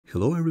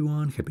Hello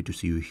everyone, happy to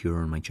see you here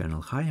on my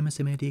channel Hi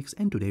Mathematics,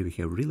 and today we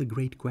have a really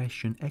great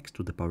question: x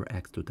to the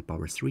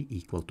power 3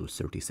 equal to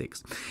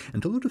 36.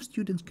 And a lot of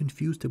students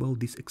confused about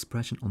this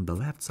expression on the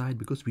left side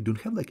because we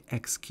don't have like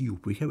x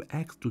cubed, we have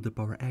x to the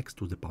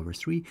power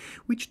 3,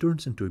 which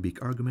turns into a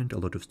big argument. A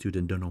lot of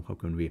students don't know how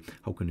can we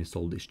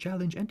solve this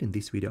challenge, and in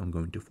this video I'm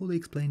going to fully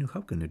explain you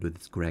how can I do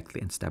this correctly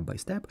and step by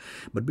step.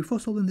 But before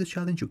solving this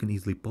challenge, you can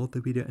easily pause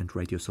the video and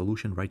write your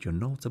solution, write your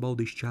notes about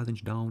this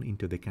challenge down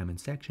into the comment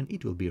section.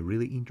 It will be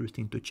really interesting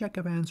to check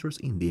our answers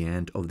in the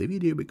end of the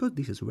video because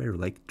this is a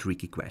very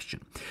tricky question.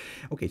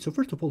 Okay, so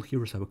first of all,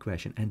 here is our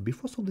question, and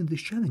before solving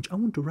this challenge I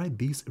want to write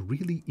this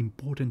really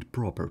important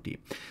property.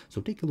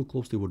 So take a look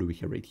closely. What do we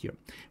have right here?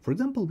 For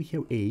example, we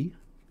have a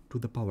to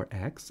the power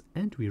x,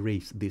 and we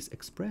raise this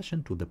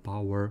expression to the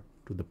power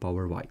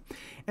y.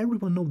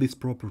 Everyone know this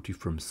property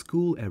from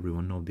school,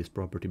 everyone know this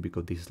property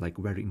because this is like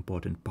very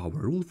important power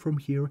rule from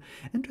here.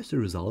 And as a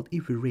result,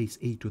 if we raise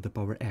a to the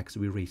power x,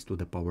 we raise to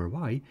the power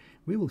y,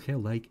 we will have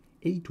like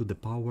a to the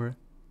power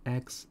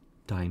x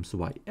times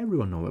y.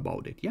 Everyone know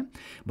about it, yeah?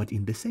 But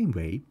in the same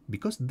way,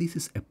 because this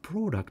is a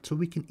product, so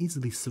we can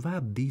easily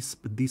swap this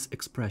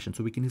expression,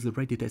 so we can easily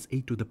write it as a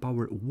to the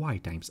power y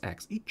times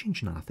x. It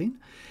changed nothing,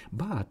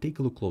 but take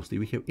a look closely.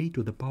 We have a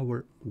to the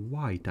power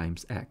y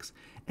times x,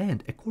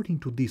 and according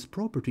to this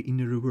property in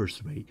a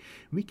reverse way,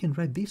 we can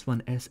write this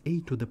one as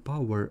a to the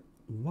power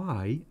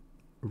y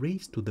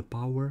raised to the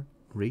power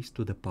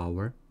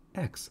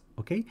x,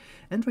 okay?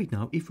 And right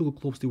now, if you look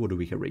closely, what do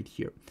we have right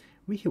here?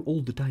 We have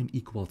all the time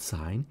equal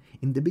sign.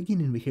 In the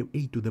beginning, we have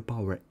a to the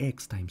power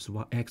x times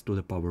y, x to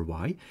the power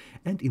y,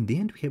 and in the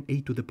end, we have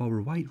a to the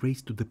power y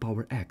raised to the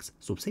power x.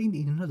 So saying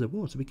in other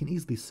words, we can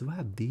easily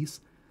swap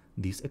this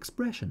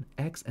expression,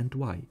 x and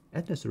y,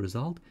 and as a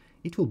result,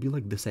 it will be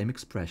like the same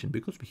expression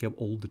because we have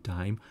all the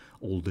time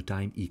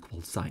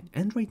equal sign.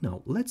 And right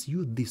now, let's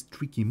use this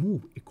tricky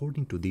move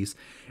according to this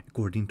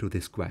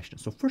question.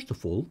 So first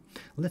of all,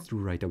 let's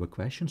rewrite our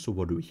question. So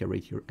what do we have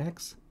right here?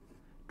 X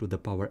to the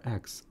power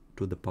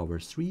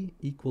 3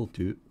 equal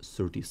to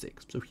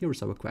 36. So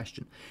here's our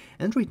question.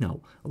 And right now,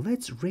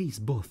 let's raise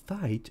both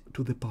sides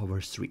to the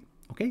power 3.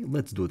 Okay,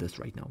 let's do this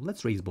right now.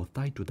 Let's raise both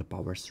sides to the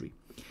power 3.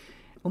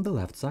 On the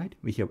left side,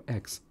 we have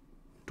x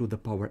to the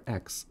power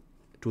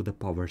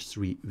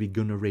 3. We're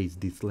gonna raise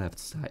this left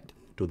side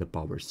to the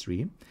power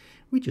 3,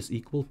 which is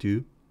equal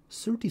to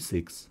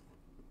 36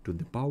 to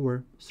the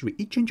power 3.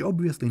 It changed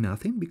obviously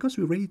nothing because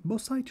we raised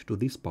both sides to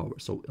this power.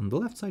 So on the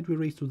left side we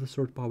raised to the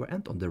third power,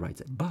 and on the right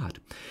side. But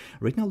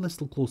right now let's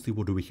look closely.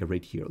 What do we have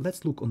right here?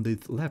 Let's look on the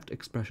left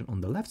expression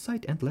on the left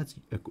side, and let's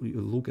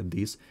look at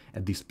this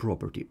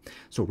property.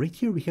 So right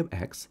here we have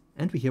x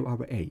and we have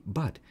our a,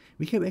 but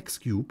we have x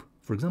cubed.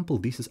 For example,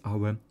 this is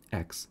our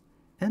x,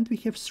 and we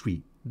have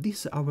 3.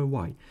 This is our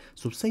y.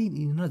 So saying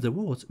in other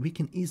words, we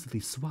can easily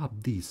swap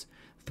this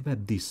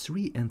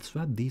 3 and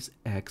swap this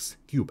x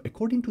cube.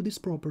 According to this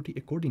property,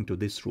 according to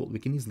this rule, we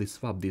can easily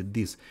swap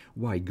this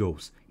y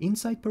goes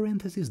inside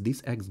parentheses,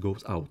 this x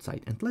goes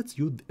outside. And let's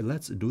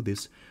do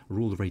this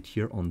rule right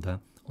here on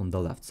the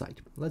left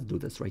side. Let's do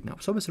this right now.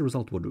 So as a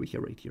result, what do we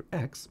have right here?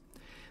 X,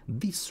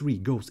 this 3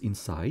 goes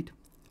inside,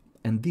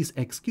 and this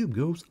x cube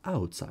goes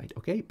outside,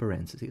 okay,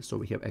 parentheses. So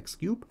we have x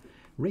cube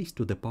raised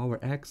to the power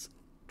x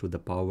to the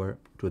power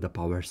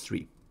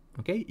 3,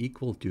 okay,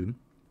 equal to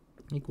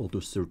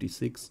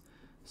 36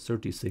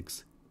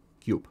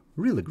 cube.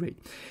 Really great.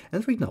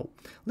 And right now,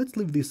 let's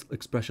leave this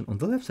expression on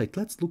the left side.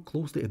 Let's look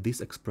closely at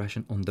this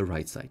expression on the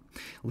right side.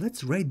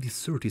 Let's write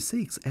this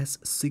 36 as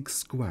 6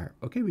 square.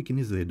 Okay, we can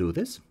easily do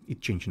this.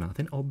 It changed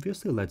nothing,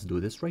 obviously. Let's do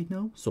this right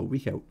now. So we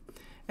have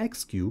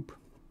x cube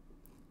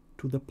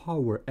to the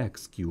power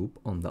x cube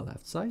on the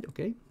left side,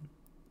 okay?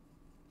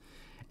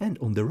 And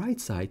on the right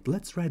side,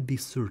 let's write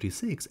this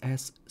 36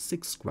 as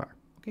 6 square.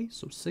 Okay,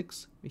 so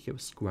 6, we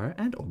have square,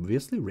 and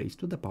obviously raised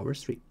to the power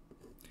 3.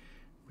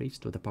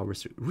 Raised to the power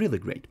 3. Really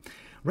great.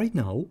 Right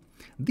now,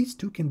 these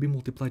two can be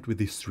multiplied with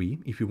this 3.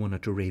 If we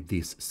wanted to raise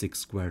this 6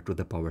 square to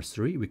the power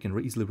 3, we can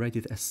easily write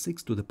it as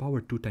 6 to the power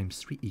 2 times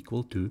 3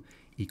 equal to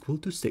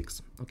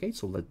 6. Okay,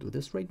 so let's do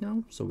this right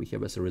now. So we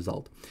have as a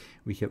result,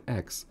 we have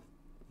x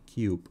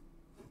cubed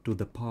to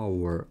the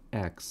power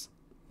x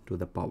to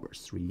the power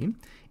 3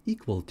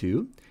 equal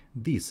to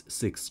this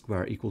 6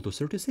 square equal to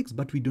 36,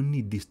 but we don't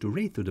need this to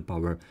raise to the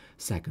power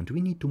second.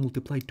 We need to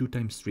multiply 2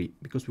 times 3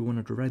 because we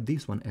wanted to write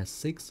this one as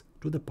 6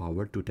 to the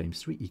power 2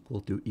 times 3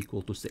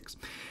 equal to 6.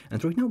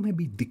 And right now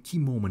maybe the key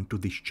moment to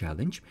this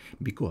challenge,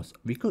 because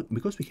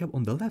we have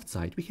on the left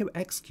side we have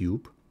x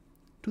cubed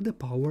to the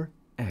power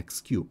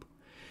x cubed.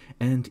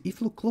 And if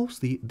you look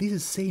closely, this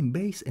is same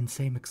base and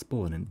same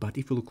exponent. But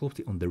if you look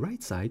closely on the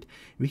right side,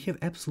 we have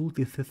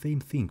absolutely the same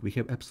thing. We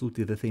have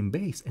absolutely the same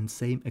base and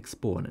same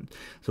exponent.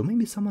 So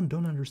maybe someone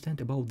don't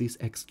understand about this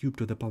x cubed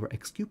to the power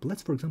x cubed.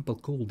 Let's, for example,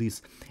 call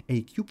this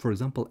a cube, for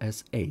example,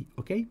 as a.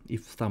 Okay?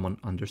 If someone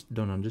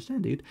don't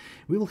understand it,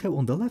 we will have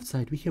on the left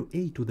side, we have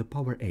a to the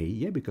power a,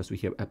 yeah, because we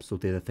have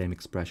absolutely the same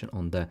expression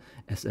on the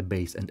as a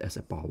base and as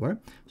a power.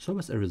 So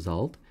as a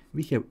result,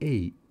 we have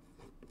a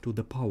to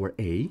the power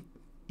a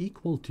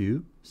equal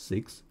to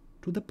 6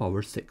 to the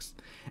power 6.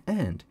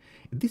 And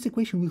this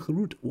equation will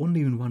root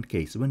only in one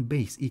case, when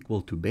base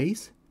equal to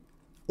base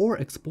or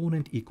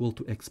exponent equal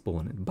to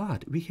exponent,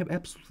 but we have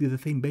absolutely the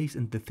same base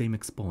and the same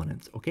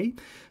exponents, okay?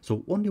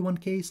 So only one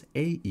case,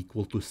 a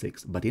equal to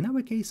 6, but in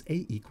our case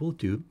a equal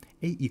to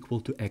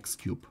x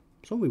cubed.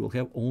 So we will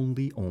have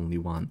only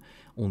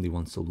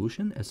one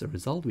solution. As a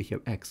result, we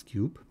have x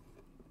cubed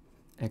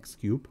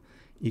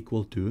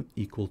equal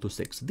to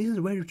 6. This is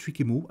a very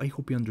tricky move. I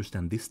hope you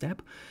understand this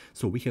step.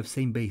 So we have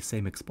same base,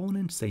 same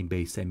exponent, same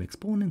base, same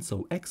exponent.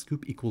 So x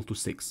cubed equal to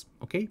 6,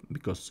 okay?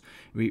 Because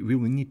we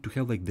will need to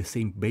have like the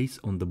same base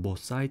on the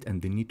both sides,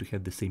 and they need to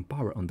have the same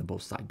power on the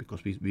both sides,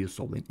 because we are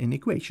solving an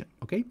equation,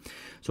 okay?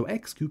 So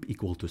x cubed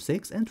equal to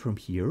 6, and from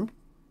here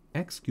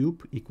x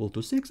cubed equal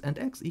to 6 and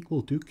x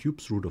equal to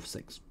cubes root of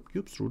 6.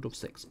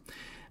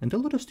 And a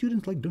lot of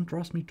students like don't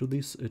trust me to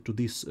this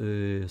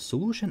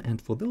solution,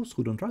 and for those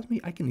who don't trust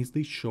me, I can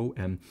easily show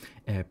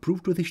a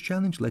proof to this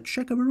challenge. Let's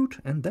check our root,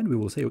 and then we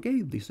will say,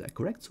 okay, this is a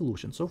correct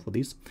solution. So for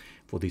this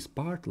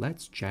part,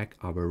 let's check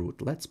our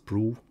root. Let's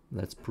prove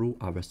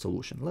our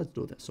solution. Let's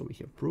do that. So we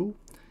have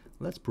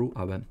let's prove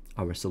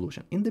our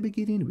solution. In the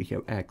beginning, we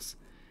have x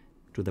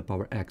to the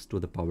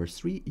power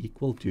 3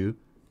 equal to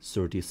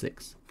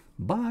 36,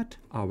 but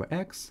our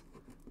x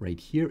right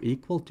here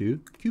equal to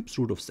cubes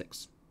root of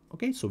 6.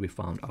 Okay, so we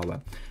found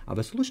our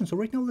solution. So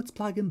right now let's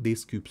plug in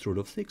this cubes root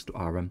of 6 to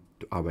our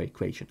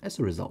equation. As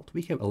a result,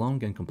 we have a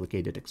long and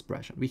complicated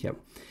expression. We have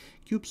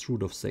cubes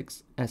root of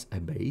 6 as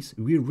a base.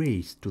 We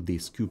raise to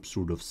this cubes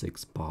root of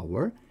 6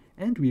 power,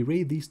 and we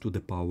raise this to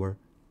the power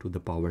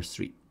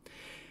 3.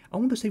 I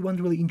want to say one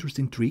really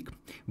interesting trick.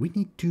 We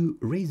need to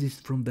raise this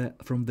from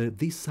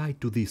this side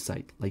to this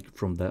side, like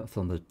from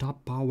the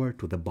top power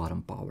to the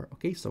bottom power.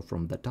 Okay, so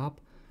from the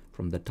top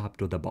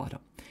to the bottom.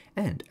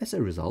 And as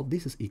a result,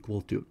 this is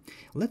equal to,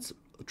 let's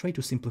try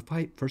to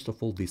simplify first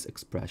of all this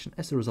expression.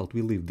 As a result,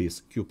 we leave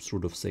this cubes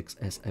root of 6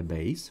 as a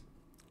base,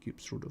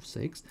 cubes root of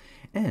 6,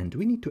 and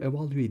we need to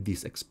evaluate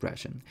this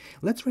expression.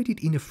 Let's write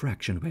it in a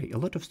fraction way. A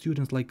lot of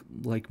students like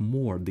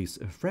more this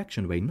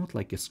fraction way, not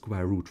like a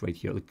square root right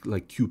here,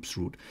 like cubes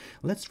root.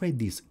 Let's write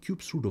this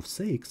cubes root of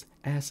 6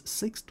 as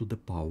 6 to the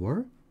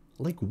power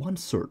like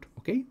 1/3,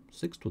 okay?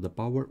 6 to the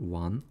power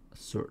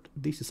 1/3.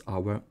 This is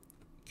our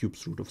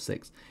cubes root of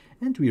 6,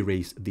 and we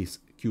raise this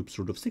cubes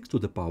root of 6 to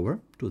the power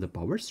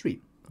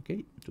 3,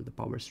 okay, to the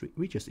power 3,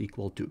 which is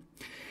equal to,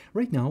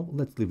 right now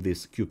let's leave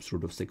this cubes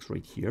root of 6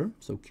 right here,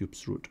 so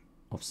cubes root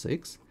of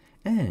 6,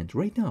 and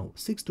right now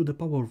 6 to the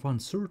power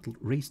 1/3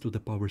 raised to the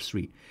power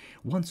 3,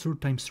 1/3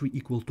 times 3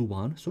 equal to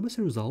 1, so as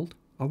a result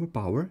our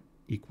power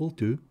equal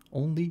to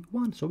only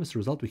 1, so as a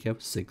result we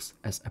have 6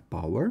 as a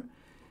power.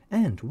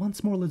 And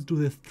once more, let's do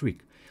the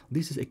trick.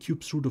 This is a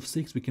cubes root of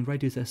 6. We can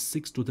write it as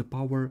 6 to the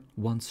power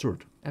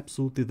 1/3.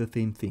 Absolutely the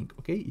same thing.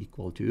 Okay,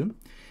 equal to.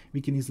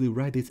 We can easily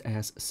write it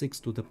as 6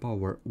 to the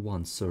power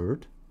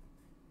 1/3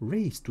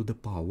 raised to the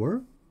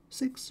power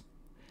 6.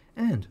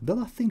 And the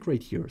last thing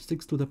right here,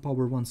 6 to the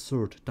power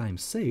 1/3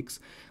 times 6.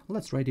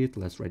 Let's write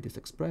this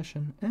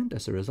expression, and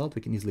as a result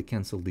we can easily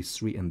cancel this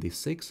 3 and this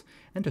 6,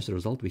 and as a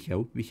result we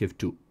have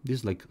 2. This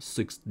is like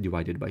 6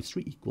 divided by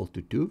 3 equal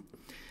to 2.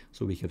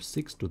 So we have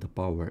 6 to the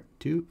power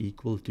 2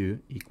 equal to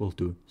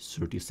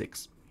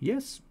 36.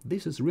 Yes,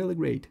 this is really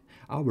great.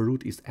 Our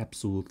root is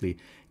absolutely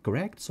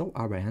correct, so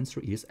our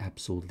answer is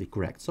absolutely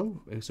correct.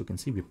 So as you can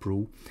see, we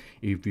prove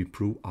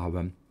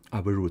our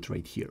root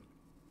right here.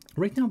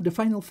 Right now, the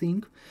final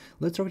thing,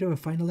 let's write our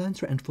final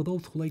answer. And for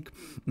those who like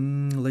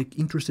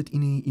interested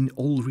in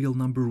all real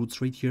number roots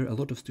right here, a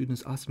lot of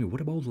students ask me, what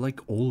about like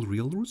all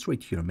real roots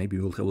right here? Maybe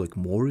we'll have like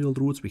more real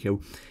roots. We have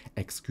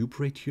x cubed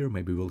right here.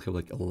 Maybe we'll have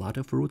like a lot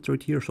of roots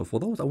right here. So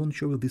for those, I want to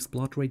show you this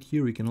plot right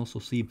here. You can also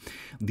see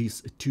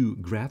these two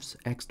graphs,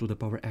 x to the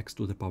power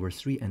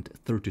 3 and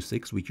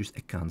 36, which is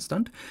a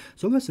constant.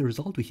 So as a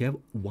result, we have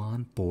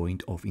 1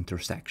 point of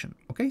intersection.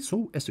 Okay,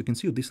 so as you can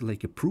see, this is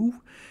like a proof.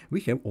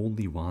 We have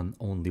only one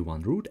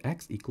root,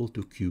 x equal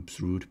to cubes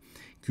root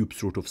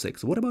of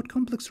 6. What about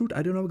complex root?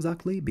 I don't know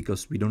exactly,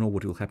 because we don't know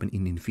what will happen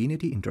in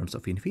infinity, in terms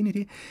of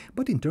infinity,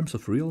 but in terms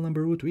of real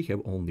number root, we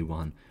have only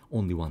one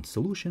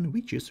solution,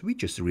 which is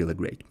really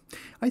great.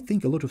 I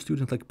think a lot of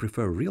students like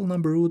prefer real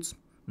number roots,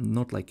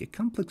 not like a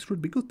complex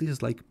root, because this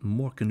is like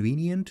more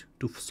convenient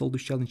to solve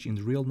this challenge in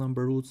real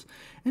number roots,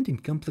 and in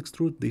complex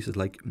root this is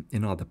like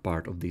another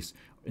part of this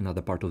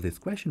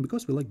question,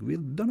 because we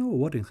don't know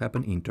what will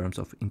happen in terms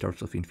of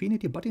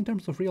infinity, but in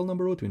terms of real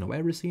number root we know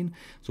everything.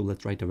 So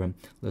let's write our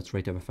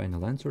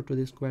final answer to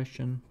this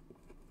question.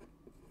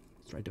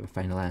 Let's write our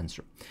final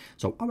answer.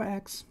 So our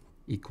x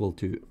equal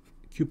to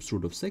cubes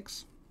root of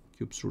 6.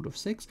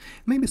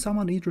 Maybe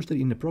someone interested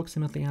in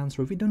approximately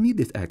answer. We don't need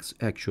this x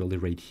actually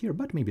right here,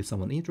 but maybe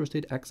someone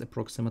interested, x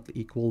approximately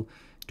equal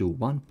to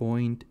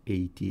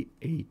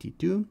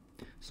 1.8082.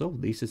 So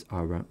this is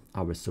our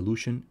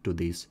solution to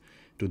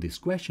this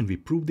question. We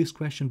proved this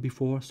question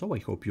before, so I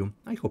hope you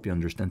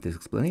understand this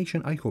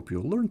explanation. I hope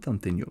you learned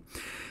something new.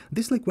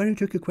 This is like very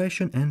tricky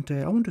question, and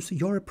I want to see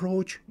your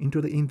approach in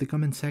the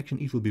comment section.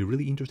 It will be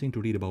really interesting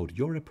to read about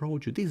your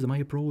approach. This is my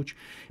approach,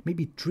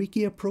 maybe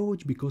tricky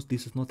approach, because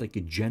this is not like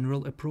a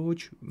general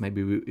approach.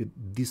 Maybe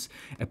this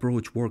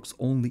approach works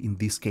only in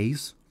this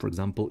case. For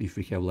example, if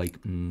we have like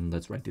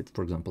let's write it,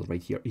 for example,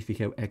 right here, if we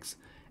have x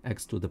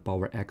to the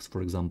power x,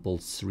 for example,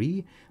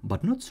 3,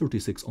 but not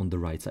 36 on the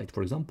right side,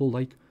 for example,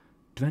 like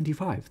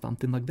 25,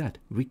 something like that.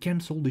 We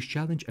can solve this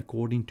challenge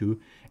according to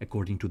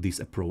this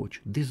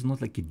approach. This is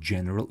not like a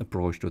general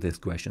approach to this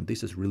question.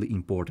 This is really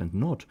important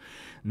note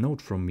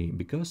from me,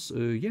 because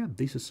yeah,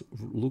 this is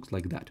looks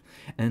like that.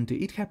 And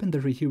it happened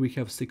that right here we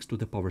have 6 to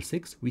the power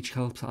 6, which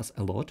helps us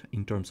a lot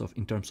in terms of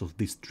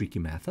this tricky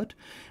method.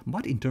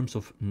 But in terms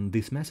of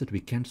this method, we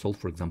can solve,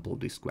 for example,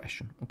 this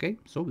question. Okay,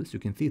 so as you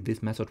can see,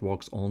 this method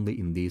works only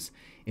in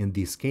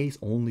this case,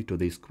 only to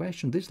this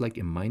question. This is like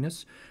a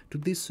minus to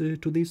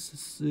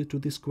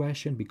this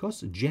question,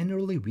 because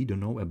generally we don't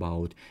know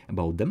about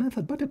the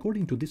method, but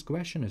according to this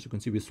question, as you can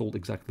see, we solved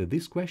exactly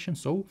this question,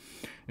 so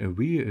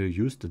we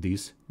used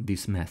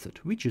this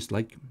method, which is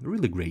like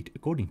really great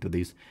according to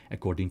this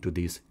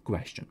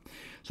question.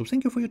 So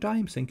thank you for your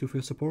time, thank you for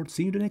your support.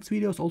 See you in the next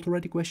videos. Also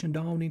write a question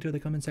down into the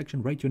comment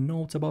section, write your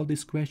notes about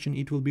this question.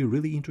 It will be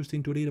really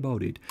interesting to read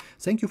about it.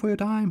 Thank you for your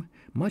time,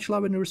 much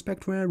love and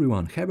respect for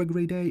everyone. Have a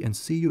great day, and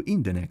see you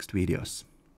in the next videos.